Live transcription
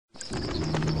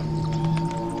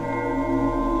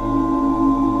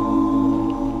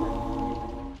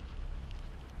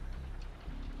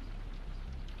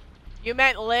You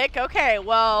meant lick? Okay,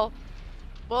 well,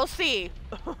 we'll see.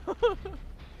 Oh,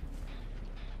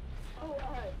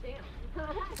 damn.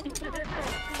 See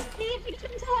if he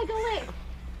doesn't like a lick.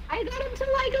 I got him to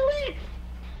like a lick.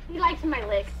 He likes my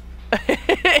lick.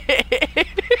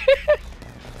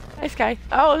 Nice guy.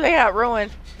 Oh, they got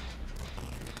ruined.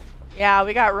 Yeah,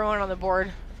 we got ruined on the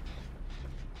board.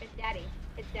 It's daddy.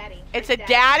 It's daddy. It's a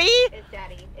daddy? It's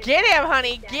daddy. Get him,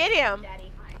 honey. Get him.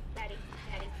 Daddy. Daddy.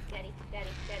 Daddy. Daddy. Daddy.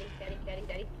 Daddy. Daddy. Daddy.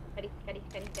 Daddy. Daddy. Daddy.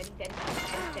 Daddy. Daddy. Daddy.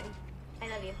 Daddy. I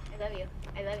love you. I love you.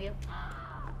 I love you.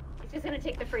 It's just gonna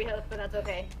take the free host, but that's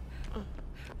okay.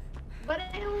 But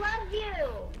I love you.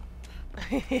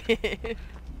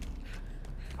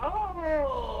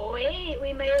 Oh, wait.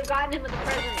 We may have gotten him with a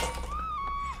present.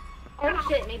 Oh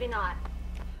shit, maybe not.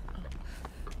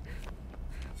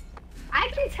 I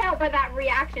can tell by that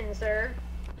reaction, sir.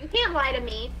 You can't lie to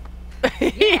me.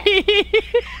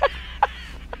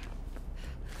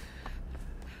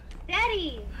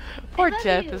 Daddy! Poor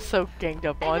Jeff is so ganged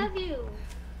up on. I love you.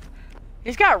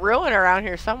 He's got ruin around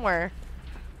here somewhere.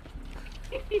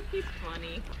 He's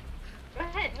funny. Go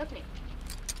ahead, hook me.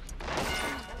 That's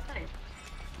fine.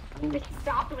 He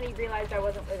stopped when he realized I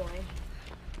wasn't wiggling.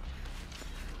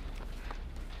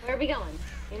 Where are we going?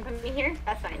 You gonna put me here?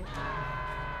 That's fine.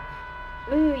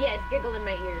 Ooh, yeah, it's giggle in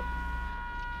my ear.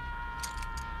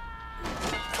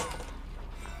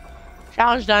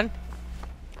 Challenge done.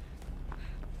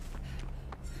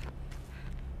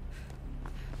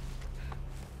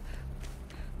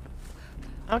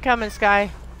 I'm coming,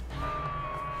 Sky.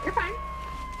 You're fine.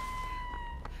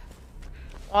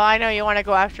 Well, I know you want to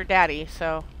go after Daddy,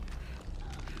 so...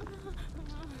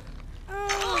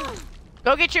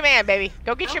 Go get your man, baby.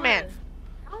 Go get your man.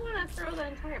 I don't want to throw the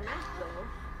entire match, though.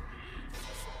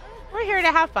 We're here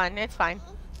to have fun. It's fine.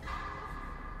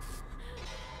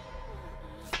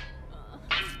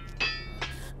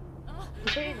 I'm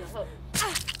shooting the hook.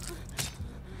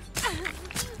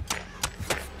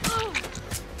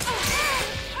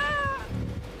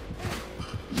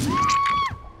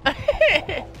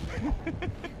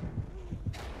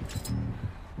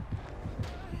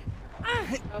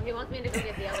 Oh, he wants me to go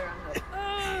get the other unhook.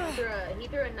 He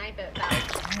threw a knife at Val. So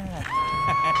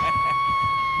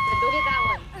go get that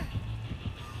one.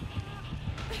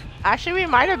 Actually, we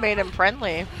might have made him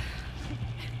friendly.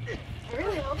 I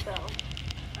really hope so.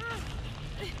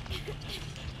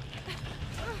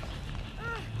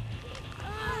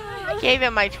 I gave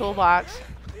him my toolbox.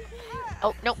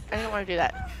 Oh, nope. I didn't want to do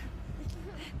that.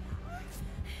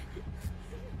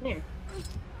 Here.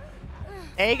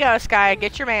 There you go, Sky.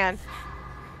 Get your man.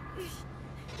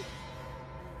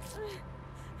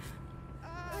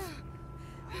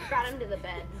 Got him to the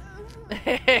bed.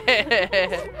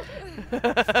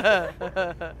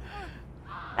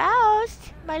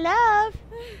 Faust, my love.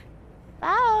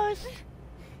 Faust.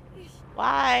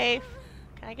 Wife.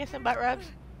 Can I get some butt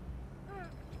rubs?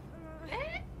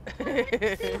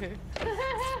 That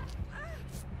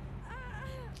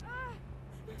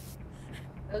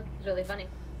was really funny.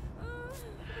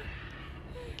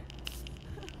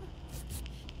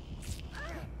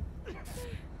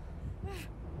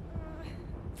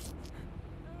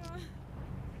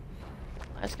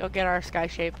 Let's go get our Sky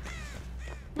shape.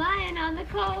 Lying on the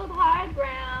cold, hard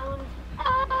ground.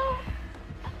 Oh.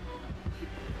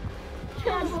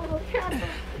 Trouble, trouble,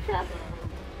 trouble.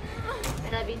 I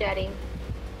love you, Daddy.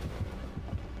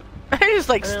 I just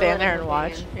like stand there and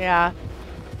watch. Again. Yeah.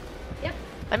 Yep.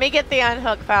 Let me get the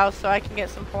unhook, Faust, so I can get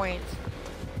some points.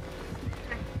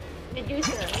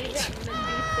 Medusa. He's got Medusa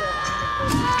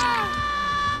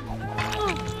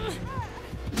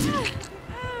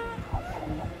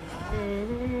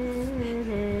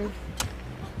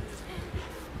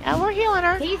Yeah, we're healing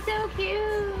her. He's so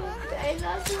cute. I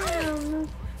love him.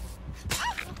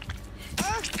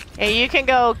 Hey, you can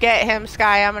go get him,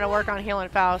 Sky. I'm gonna work on healing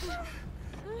Faust.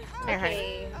 Here, honey.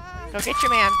 Okay. Go get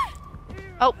your man.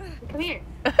 Oh. Come here.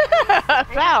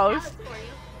 Faust.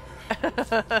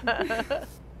 I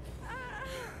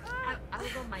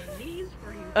was on my knees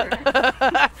for you.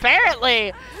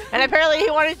 Apparently. And apparently he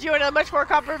wanted you in a much more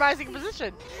compromising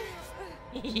position.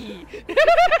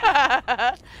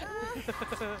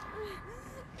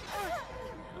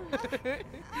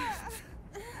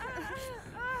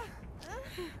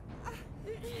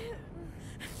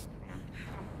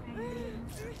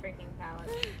 Freaking pallet.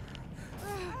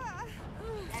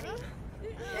 Daddy?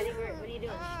 Daddy, what are you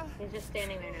doing? He's just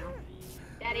standing there now.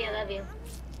 Daddy, I love you.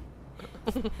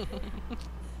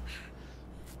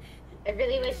 I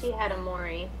really wish he had a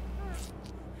mori.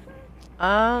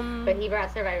 But he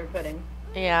brought Survivor Pudding.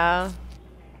 Yeah.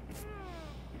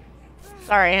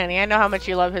 Sorry, honey. I know how much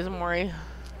you love his mori.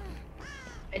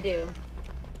 I do.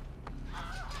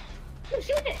 Oh,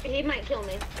 shoot it! He might kill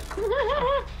me.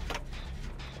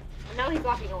 No, he's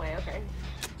walking away. Okay.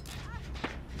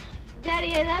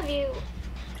 Daddy, I love you.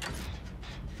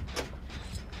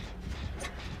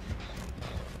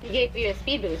 He gave you a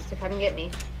speed boost to come get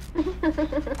me.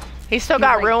 He's still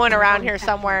got ruin around here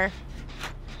somewhere.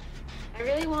 I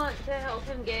really want to help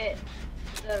him get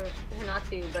the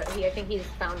Hinatsu, but I think he's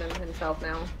found him himself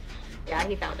now. Yeah,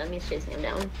 he found him. He's chasing him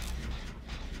down.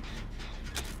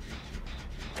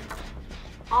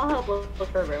 I'll help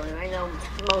look for ruin. I know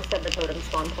most of the totem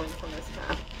spawn points on this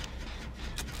map.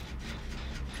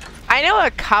 I know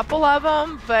a couple of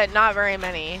them, but not very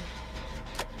many.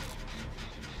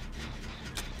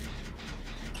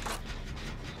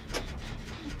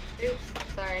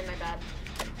 Oops, sorry, my bad.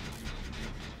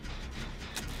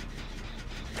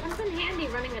 It's been handy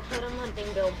running a totem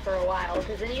hunting build for a while,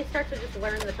 because then you start to just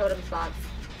learn the totem spots.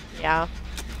 Yeah.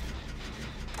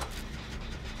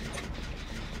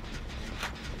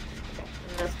 Okay,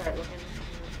 I'm gonna start looking.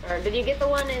 Did you get the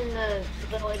one in the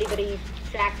little itty bitty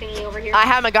shack thingy over here? I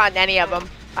haven't gotten any of them.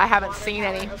 I haven't seen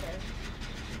any. Okay.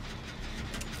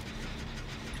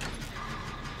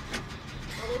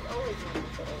 Well, there's always one in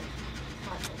this little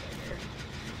pothole right here.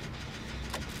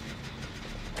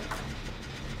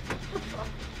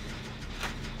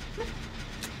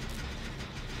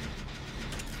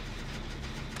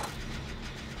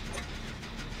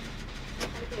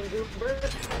 Okay, goober.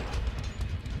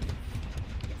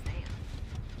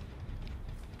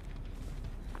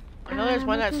 I know there's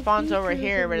one that spawns over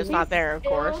here, but it's not there, of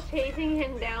course. Still chasing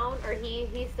him down, or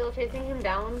he's still chasing him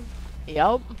down.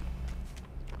 Yep.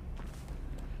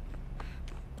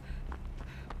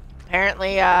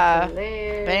 Apparently,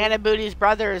 Banana Booty's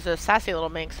brother is a sassy little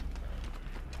minx.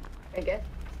 I guess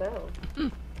so.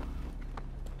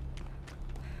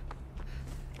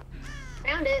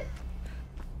 Found it.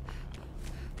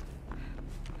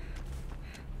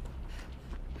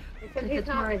 Except he's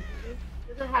not. He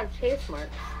doesn't have chase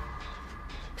marks.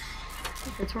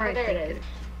 That's where Oh, there it is.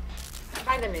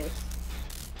 By the noose.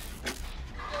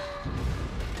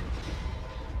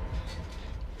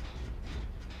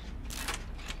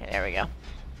 Okay, there we go.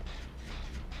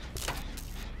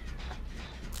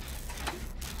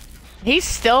 He's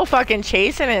still fucking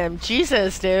chasing him.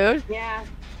 Jesus, dude. Yeah,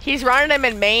 He's running him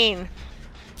in Maine.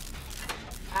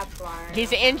 that's why.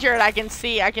 He's injured. I can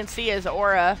see his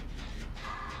aura.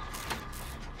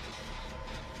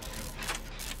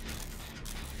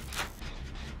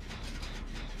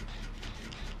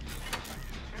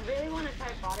 I really want to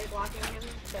try body blocking him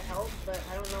to help, but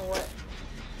I don't know what.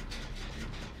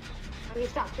 Oh, he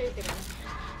stopped chasing him.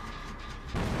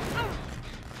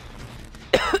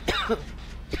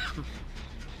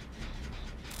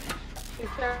 He's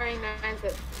throwing knives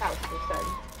at Pouch instead.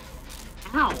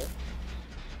 Ow.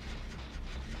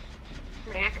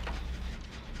 Mac.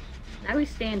 Now he's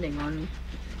standing on me.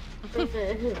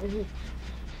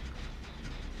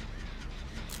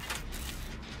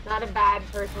 Not a bad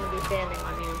person to be standing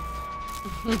on you.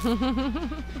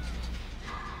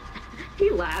 He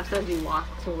laughs as he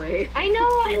walks away. I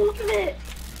know, I love it.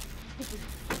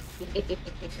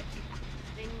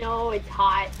 I know it's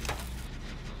hot.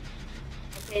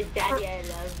 Okay, Daddy, I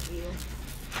love you.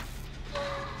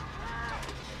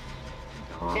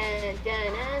 Dun,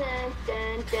 dun, dun,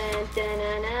 dun, dun, dun,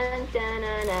 dun,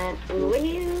 dun, dun. Ooh, ooh,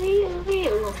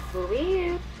 ooh,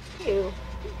 ooh, ooh.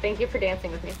 Thank you for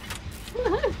dancing with me.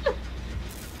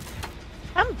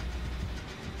 Come.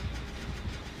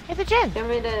 Hit the gin. Do you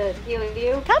want me to heal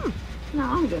you? Come. No,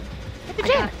 I'm good. Hit the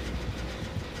gin.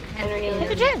 Hit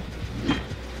the gin.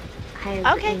 Okay.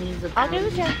 I'll do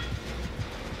the gin.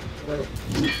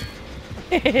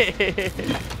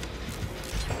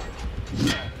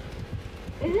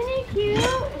 Isn't he cute?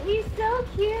 He's so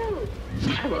cute.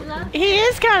 I love He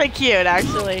is kind of cute,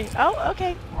 actually. Oh,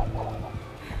 okay.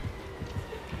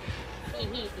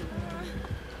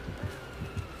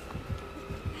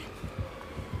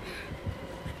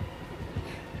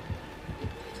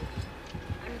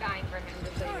 I'm dying for him,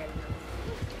 just so you guys know.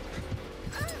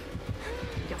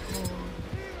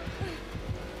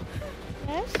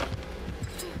 Yes.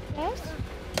 Yes.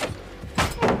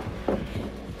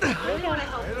 I really want to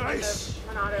help him with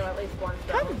the Monado at least once.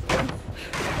 Come.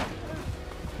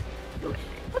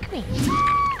 Look at me.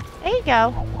 There you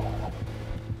go.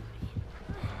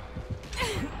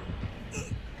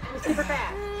 I'm super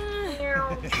fast.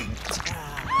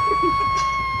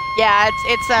 Yeah,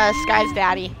 it's Sky's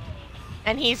daddy,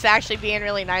 and he's actually being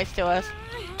really nice to us.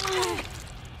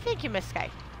 Thank you, Miss Sky.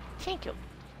 Thank you.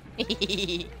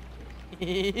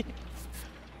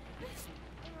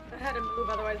 had to move,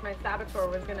 otherwise my saboteur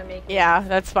was gonna make me Yeah,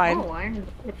 that's fine. Oh, Iron.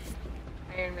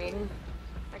 Iron Maiden.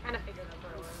 I kind of figured that's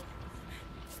what it was.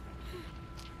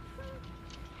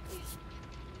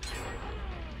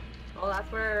 Well,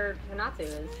 that's where Hinatsu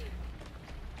is.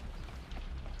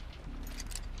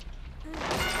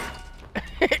 I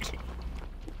think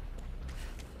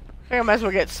I might as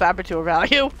well get saboteur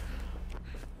value.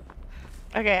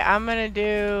 Okay, I'm gonna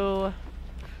do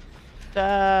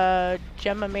the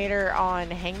Gemma-mater on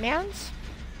Hangman's.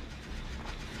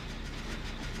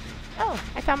 Oh,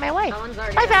 I found my way. That one's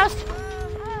already Hi, done. Faust.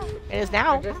 It is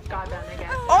now. I just got done again.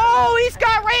 Oh, he's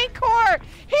got Rancore!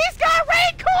 He's got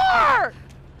Rancore!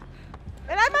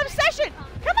 And I'm Obsession!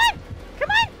 Come on! Come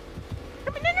on!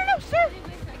 Come on! No, no, no, sir!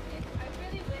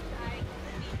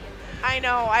 I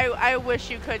know, I wish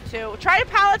you could too. Try to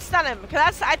pallet stun him,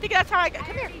 because I think that's how I got.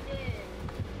 Come here.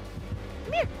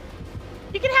 Come here.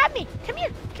 You can have me. Come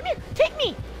here. Come here. Take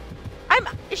me.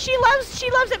 She loves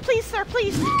it. Please, sir.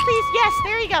 Please. Please. Yes.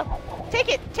 There you go. Take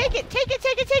it. Take it. Take it.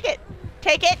 Take it. Take it.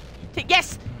 Take it.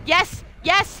 Yes. Yes.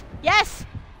 Yes. Yes.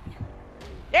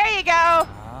 There you go.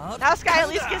 Now Sky at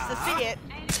least gets to see it.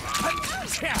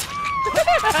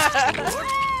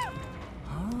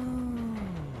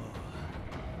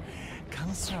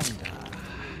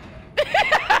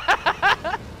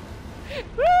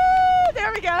 Woo!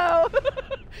 There we go.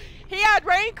 He had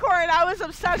Rancore and I was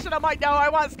Obsession. I'm like, no, I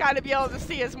want Sky to be able to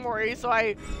see his Mori, so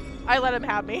I let him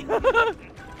have me.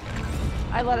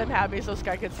 I let him have me so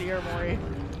Sky could see her Mori.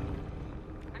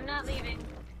 I'm not leaving.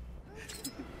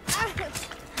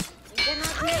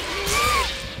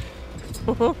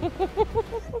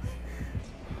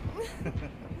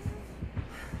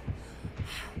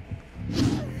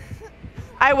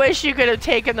 I wish you could have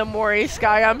taken the Mori,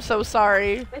 Sky. I'm so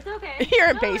sorry. It's okay.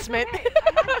 You're in No, basement. It's okay.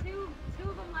 I had two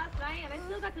of them last night, and I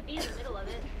still got to be in the middle of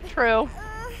it. True.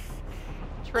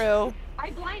 True. I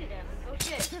blinded him. Oh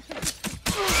shit.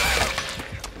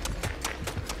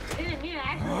 I didn't mean to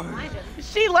actually blind him.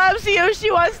 She loves you.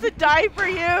 She wants to die for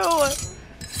you.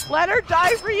 Let her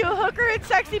die for you. Hook her in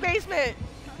sexy basement.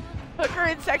 Hook her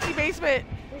in sexy basement.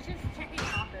 He's just checking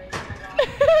offers.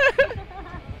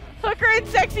 Hook her in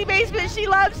sexy basement. She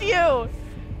loves you.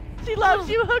 She loves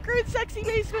you. Hook her in sexy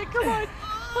basement. Come on.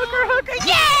 Hook her, hook her.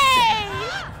 Yay!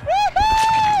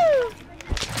 Woohoo!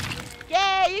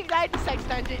 Yay, you died in sex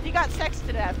dungeon. You got sex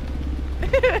to death.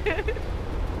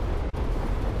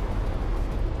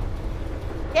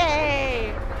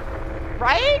 Yay!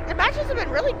 Right? The matches have been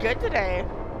really good today.